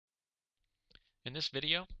In this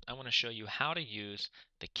video, I want to show you how to use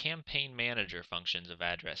the campaign manager functions of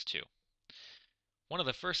AddressTwo. One of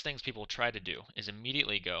the first things people try to do is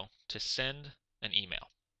immediately go to send an email.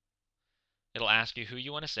 It'll ask you who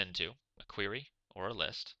you want to send to, a query or a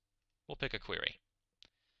list. We'll pick a query.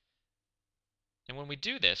 And when we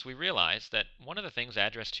do this, we realize that one of the things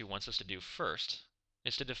AddressTwo wants us to do first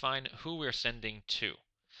is to define who we're sending to.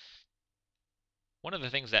 One of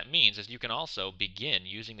the things that means is you can also begin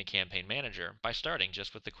using the campaign manager by starting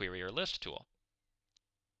just with the query or list tool.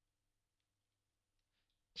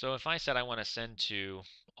 So if I said I want to send to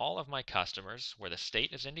all of my customers where the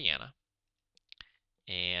state is Indiana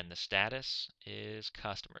and the status is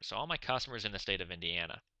customers, so all my customers in the state of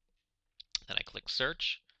Indiana, then I click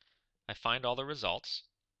search, I find all the results,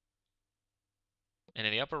 and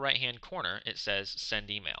in the upper right hand corner it says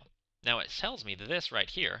send email. Now it tells me this right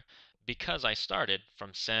here because I started from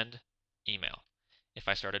send email. If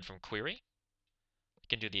I started from query, I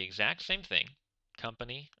can do the exact same thing.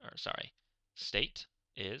 State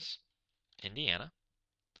is Indiana,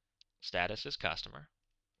 status is customer.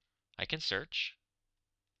 I can search.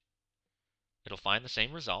 It'll find the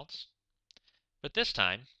same results, but this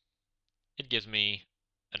time it gives me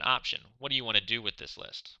an option. What do you want to do with this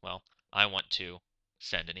list? Well, I want to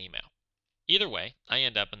send an email. Either way, I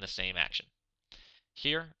end up in the same action.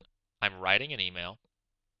 Here, I'm writing an email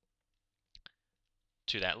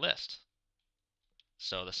to that list.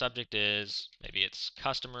 So the subject is, maybe it's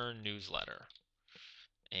customer newsletter,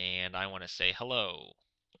 and I want to say, hello,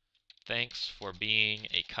 thanks for being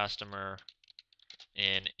a customer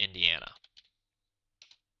in Indiana.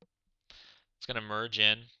 It's going to merge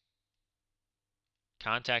in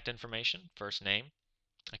contact information, first name.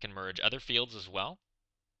 I can merge other fields as well,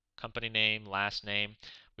 company name, last name.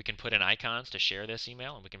 We can put in icons to share this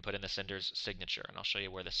email, and we can put in the sender's signature, and I'll show you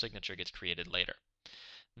where the signature gets created later.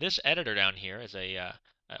 This editor down here is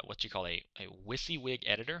what you call a Wysiwyg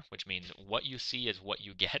editor, which means what you see is what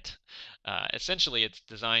you get. Essentially, it's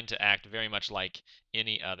designed to act very much like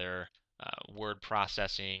any other word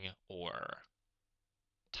processing or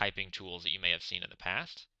typing tools that you may have seen in the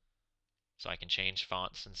past. So I can change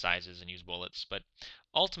fonts and sizes and use bullets, but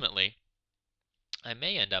ultimately I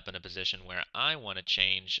may end up in a position where I want to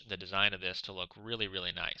change the design of this to look really,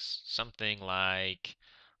 really nice. Something like,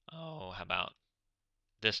 how about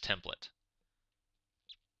this template?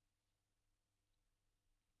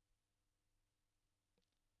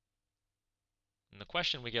 And the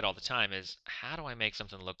question we get all the time is, how do I make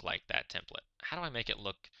something look like that template? How do I make it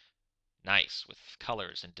look nice with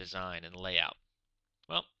colors and design and layout?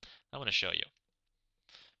 Well, I want to show you.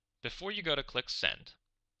 Before you go to click send,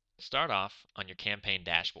 start off on your campaign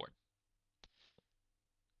dashboard.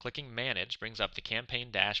 Clicking Manage brings up the campaign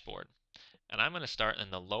dashboard, and I'm going to start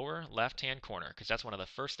in the lower left-hand corner because that's one of the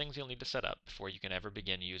first things you'll need to set up before you can ever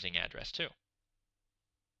begin using AddressTwo.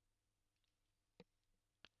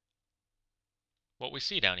 What we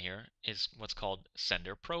see down here is what's called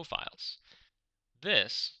Sender Profiles.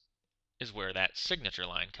 This is where that signature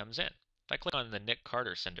line comes in. If I click on the Nick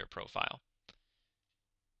Carter Sender Profile,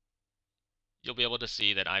 you'll be able to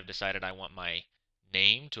see that I've decided I want my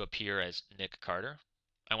name to appear as Nick Carter.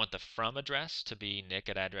 I want the from address to be Nick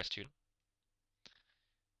at AddressTwo.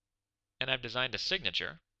 And I've designed a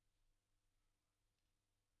signature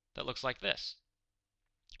that looks like this.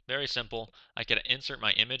 Very simple. I could insert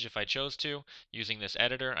my image if I chose to. Using this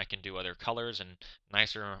editor, I can do other colors and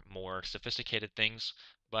nicer, more sophisticated things,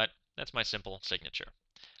 but that's my simple signature.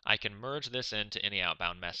 I can merge this into any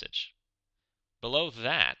outbound message. Below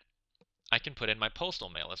that, I can put in my postal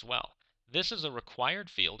mail as well. This is a required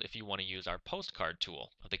field if you want to use our postcard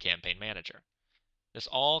tool of the campaign manager. This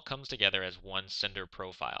all comes together as one sender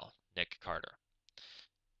profile, Nick Carter.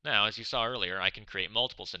 Now, as you saw earlier, I can create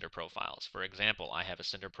multiple sender profiles. For example, I have a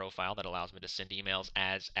sender profile that allows me to send emails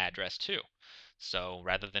as AddressTwo. So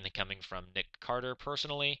rather than coming from Nick Carter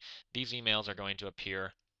personally, these emails are going to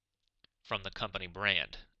appear from the company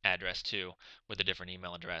brand, AddressTwo, with a different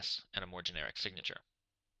email address and a more generic signature.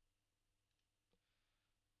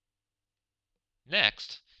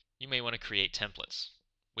 Next, you may want to create templates.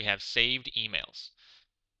 We have saved emails.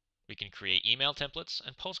 We can create email templates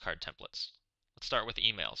and postcard templates. Let's start with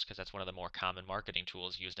emails because that's one of the more common marketing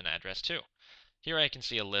tools used in AddressTwo. Here I can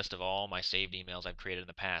see a list of all my saved emails I've created in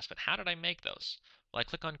the past, but how did I make those? Well, I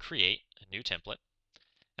click on Create, a new template,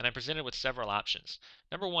 and I'm presented with several options.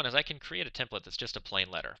 Number one is I can create a template that's just a plain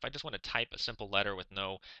letter. If I just want to type a simple letter with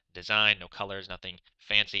no design, no colors, nothing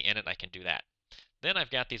fancy in it, I can do that. Then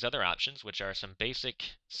I've got these other options, which are some basic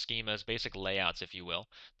schemas, basic layouts, if you will.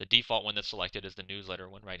 The default one that's selected is the newsletter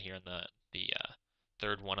one right here in the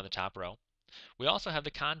third one on the top row. We also have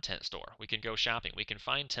the content store. We can go shopping. We can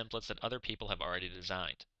find templates that other people have already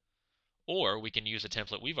designed. Or we can use a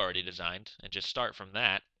template we've already designed and just start from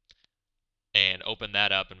that and open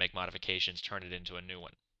that up and make modifications, turn it into a new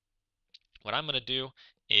one. What I'm going to do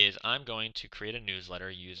is I'm going to create a newsletter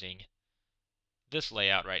using this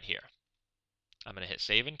layout right here. I'm going to hit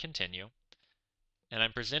save and continue, and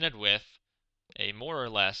I'm presented with a more or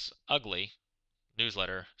less ugly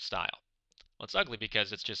newsletter style. Well, it's ugly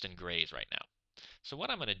because it's just in grays right now. So what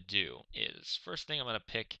I'm going to do is, first thing I'm going to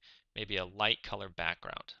pick maybe a light color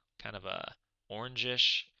background, kind of a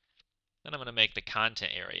orangish. Then I'm going to make the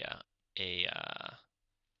content area a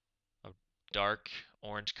dark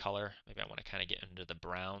orange color. Maybe I want to kind of get into the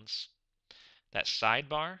browns. That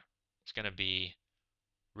sidebar is going to be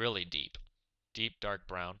really deep, deep dark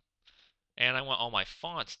brown. And I want all my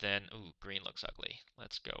fonts then, ooh, green looks ugly.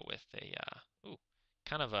 Let's go with a,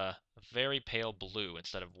 kind of a very pale blue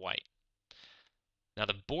instead of white. Now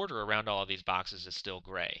the border around all of these boxes is still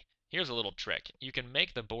gray. Here's a little trick. You can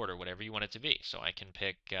make the border whatever you want it to be. So I can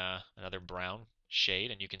pick another brown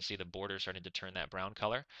shade, and you can see the border starting to turn that brown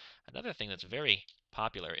color. Another thing that's very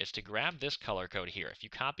popular is to grab this color code here. If you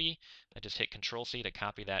copy, I just hit Control-C to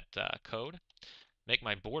copy that code. Make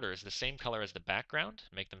my borders the same color as the background,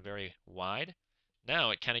 make them very wide.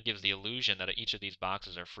 Now it kind of gives the illusion that each of these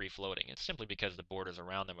boxes are free floating. It's simply because the borders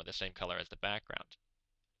around them are the same color as the background.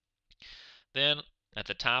 Then at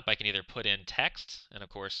the top I can either put in text and of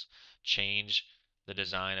course change the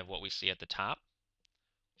design of what we see at the top,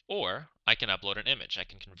 or I can upload an image. I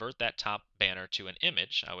can convert that top banner to an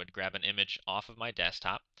image. I would grab an image off of my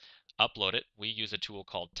desktop, upload it. We use a tool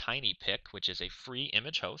called TinyPic, which is a free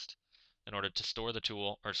image host, in order to store the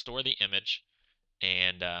tool or store the image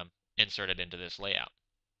and insert it into this layout.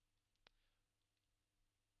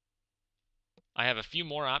 I have a few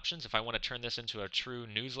more options if I want to turn this into a true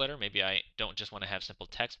newsletter. Maybe I don't just want to have simple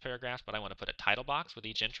text paragraphs, but I want to put a title box with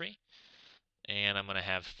each entry. And I'm going to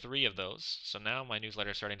have 3 of those. So now my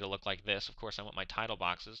newsletter is starting to look like this. Of course, I want my title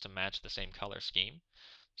boxes to match the same color scheme.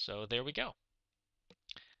 So there we go.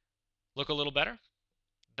 Look a little better?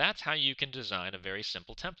 That's how you can design a very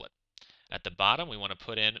simple template. At the bottom, we want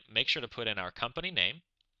to make sure to put in our company name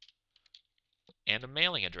and a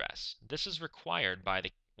mailing address. This is required by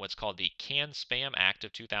what's called the CAN-SPAM Act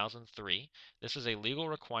of 2003. This is a legal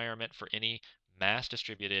requirement for any mass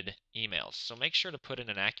distributed emails. So make sure to put in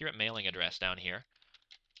an accurate mailing address down here.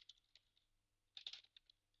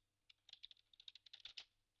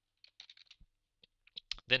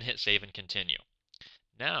 Then hit save and continue.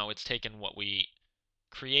 Now it's taken what we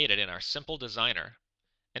created in our simple designer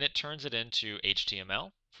and it turns it into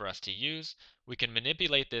HTML for us to use. We can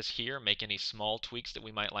manipulate this here, make any small tweaks that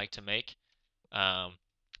we might like to make,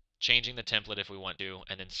 changing the template if we want to,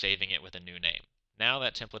 and then saving it with a new name. Now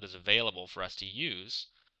that template is available for us to use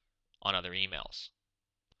on other emails.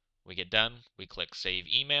 We get done, we click Save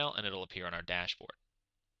Email, and it'll appear on our dashboard.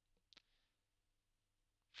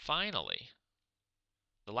 Finally,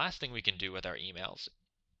 the last thing we can do with our emails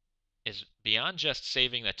is beyond just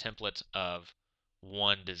saving the template of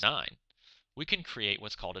one design, we can create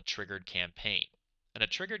what's called a triggered campaign. And a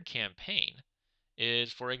triggered campaign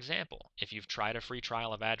is, for example, if you've tried a free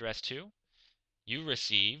trial of AddressTwo, you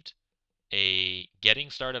received a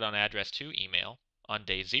Getting Started on AddressTwo email on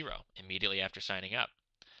day 0, immediately after signing up.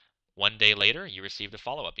 1 day later, you received a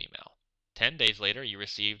follow-up email. 10 days later, you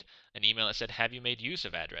received an email that said, have you made use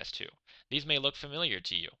of AddressTwo? These may look familiar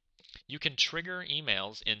to you. You can trigger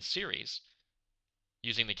emails in series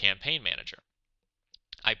using the Campaign Manager.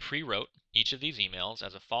 I pre-wrote each of these emails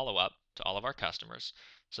as a follow-up to all of our customers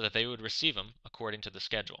so that they would receive them according to the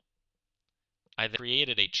schedule. I then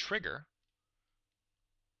created a trigger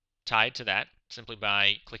tied to that simply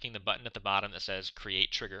by clicking the button at the bottom that says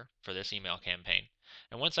Create Trigger for this email campaign.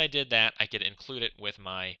 And once I did that, I could include it with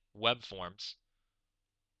my web forms,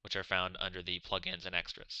 which are found under the plugins and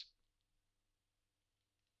extras.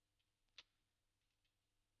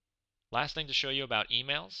 Last thing to show you about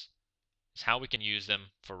emails is how we can use them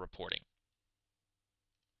for reporting.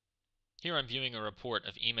 Here I'm viewing a report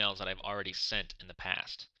of emails that I've already sent in the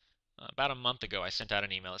past. About a month ago, I sent out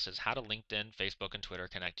an email that says how to LinkedIn, Facebook, and Twitter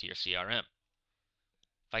connect to your CRM.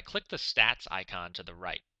 If I click the stats icon to the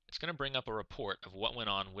right, it's going to bring up a report of what went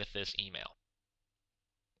on with this email.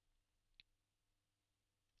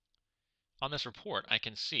 On this report, I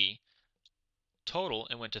can see total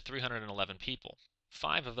it went to 311 people.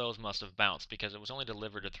 5 of those must have bounced because it was only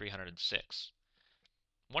delivered to 306.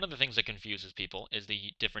 one of the things that confuses people is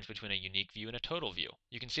the difference between a unique view and a total view.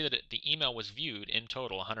 You can see that the email was viewed in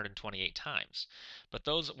total 128 times, but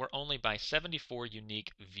those were only by 74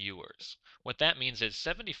 unique viewers. What that means is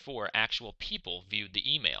 74 actual people viewed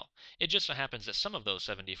the email. It just so happens that some of those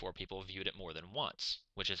 74 people viewed it more than once,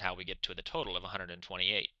 which is how we get to the total of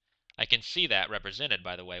 128. I can see that represented,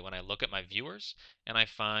 by the way, when I look at my viewers and I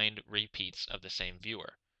find repeats of the same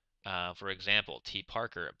viewer. For example, T.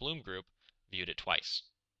 Parker at Bloom Group viewed it twice.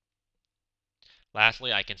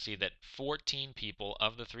 Lastly, I can see that 14 people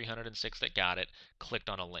of the 306 that got it clicked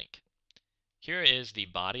on a link. Here is the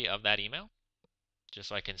body of that email, just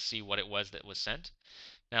so I can see what it was that was sent.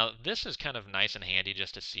 Now, this is kind of nice and handy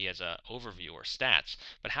just to see as an overview or stats,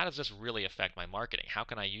 but how does this really affect my marketing? How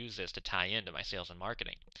can I use this to tie into my sales and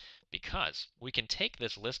marketing? Because we can take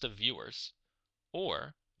this list of viewers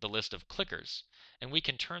or the list of clickers, and we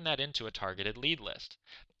can turn that into a targeted lead list.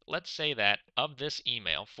 Let's say that of this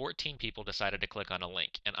email, 14 people decided to click on a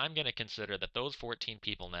link, and I'm going to consider that those 14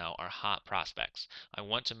 people now are hot prospects. I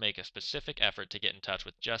want to make a specific effort to get in touch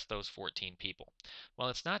with just those 14 people. Well,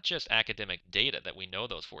 it's not just academic data that we know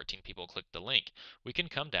those 14 people clicked the link. We can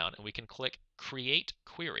come down and we can click Create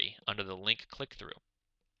Query under the link click-through.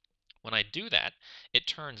 When I do that, it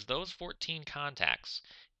turns those 14 contacts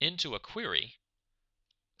into a query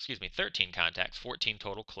 13 contacts, 14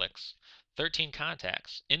 total clicks, 13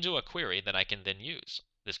 contacts into a query that I can then use.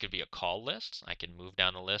 This could be a call list. I can move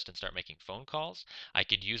down the list and start making phone calls. I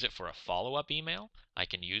could use it for a follow-up email. I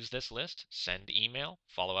can use this list, send email,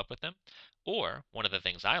 follow up with them. Or one of the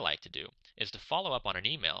things I like to do is to follow up on an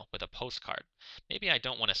email with a postcard. Maybe I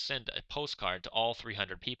don't want to send a postcard to all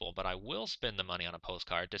 300 people, but I will spend the money on a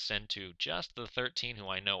postcard to send to just the 13 who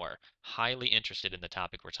I know are highly interested in the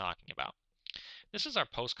topic we're talking about. This is our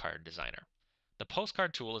Postcard Designer. The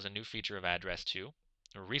Postcard tool is a new feature of AddressTwo,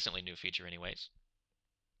 a recently new feature anyways,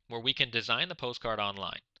 where we can design the postcard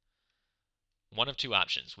online. One of two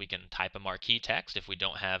options. We can type a marquee text if we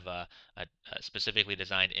don't have a specifically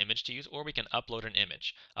designed image to use, or we can upload an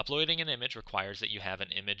image. Uploading an image requires that you have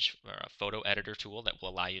an image or a photo editor tool that will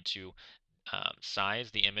allow you to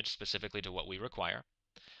size the image specifically to what we require.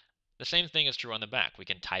 The same thing is true on the back. We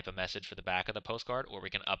can type a message for the back of the postcard, or we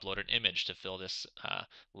can upload an image to fill this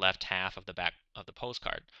left half of the back of the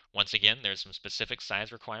postcard. Once again, there's some specific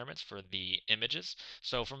size requirements for the images.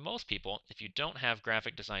 So for most people, if you don't have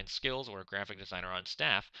graphic design skills or a graphic designer on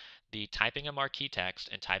staff, the typing a marquee text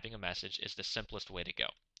and typing a message is the simplest way to go.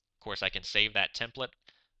 Of course, I can save that template,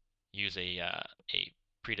 use a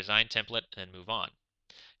pre-designed template, and then move on.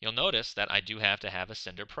 You'll notice that I do have to have a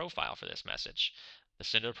sender profile for this message. The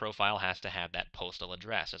sender profile has to have that postal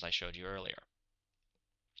address, as I showed you earlier.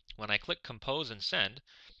 When I click Compose and Send,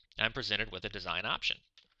 I'm presented with a design option.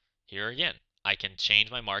 Here again, I can change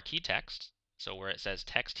my marquee text. So where it says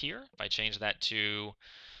text here, if I change that to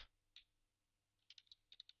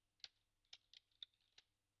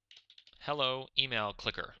hello email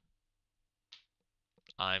clicker,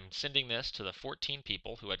 I'm sending this to the 14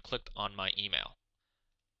 people who had clicked on my email.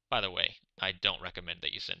 By the way, I don't recommend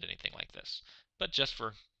that you send anything like this, but just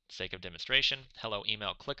for sake of demonstration, hello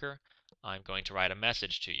email clicker, I'm going to write a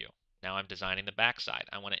message to you. Now I'm designing the backside.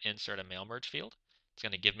 I want to insert a mail merge field. It's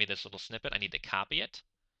going to give me this little snippet. I need to copy it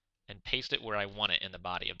and paste it where I want it in the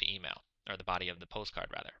body of the email, or the body of the postcard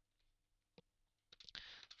rather.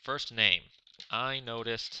 First name. I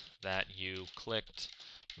noticed that you clicked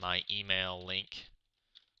my email link.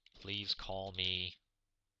 Please call me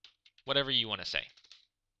whatever you want to say.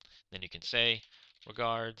 Then you can say,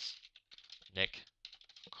 regards, Nick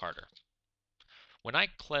Carter. When I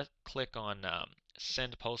click on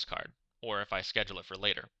send postcard, or if I schedule it for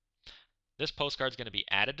later, this postcard is going to be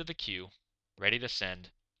added to the queue, ready to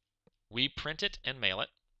send. We print it and mail it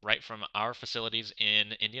right from our facilities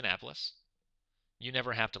in Indianapolis. You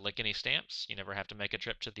never have to lick any stamps. You never have to make a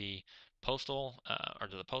trip to the postal or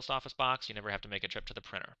to the post office box. You never have to make a trip to the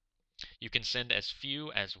printer. You can send as few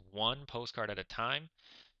as one postcard at a time,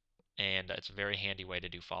 and it's a very handy way to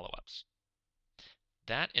do follow-ups.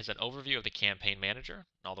 That is an overview of the Campaign Manager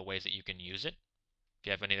and all the ways that you can use it. If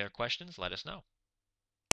you have any other questions, let us know.